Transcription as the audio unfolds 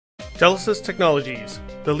Telesis Technologies,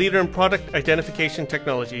 the leader in product identification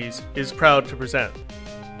technologies, is proud to present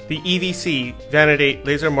the EVC Vanadate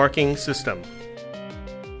laser marking system.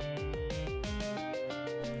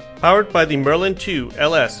 Powered by the Merlin 2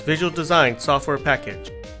 LS visual design software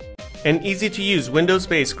package. An easy-to-use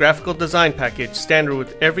Windows-based graphical design package standard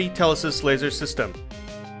with every Telesis laser system.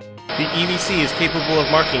 The EVC is capable of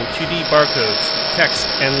marking 2D barcodes, text,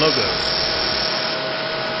 and logos.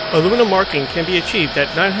 Aluminum marking can be achieved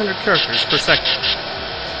at 900 characters per second.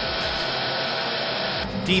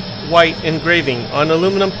 Deep white engraving on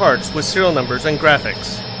aluminum parts with serial numbers and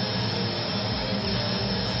graphics.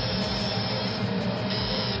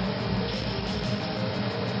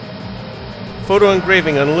 Photo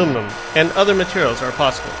engraving on aluminum and other materials are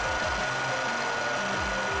possible.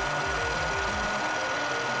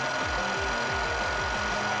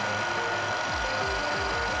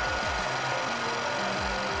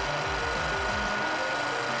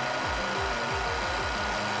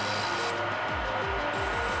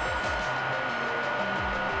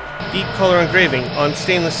 Deep color engraving on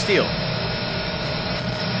stainless steel.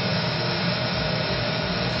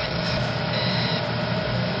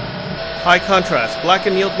 High contrast black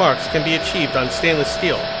annealed marks can be achieved on stainless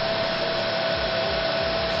steel.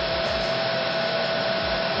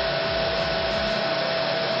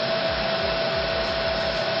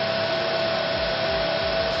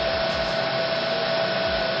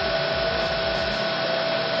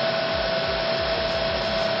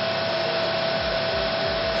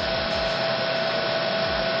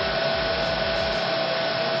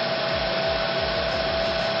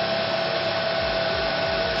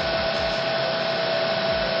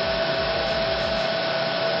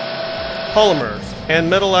 Polymers and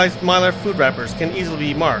metallized mylar food wrappers can easily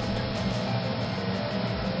be marked.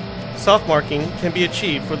 Soft marking can be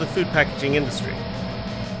achieved for the food packaging industry.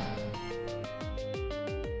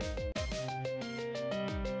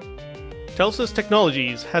 Telesis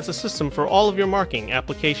Technologies has a system for all of your marking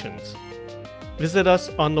applications. Visit us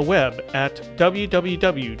on the web at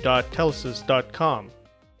www.telesis.com.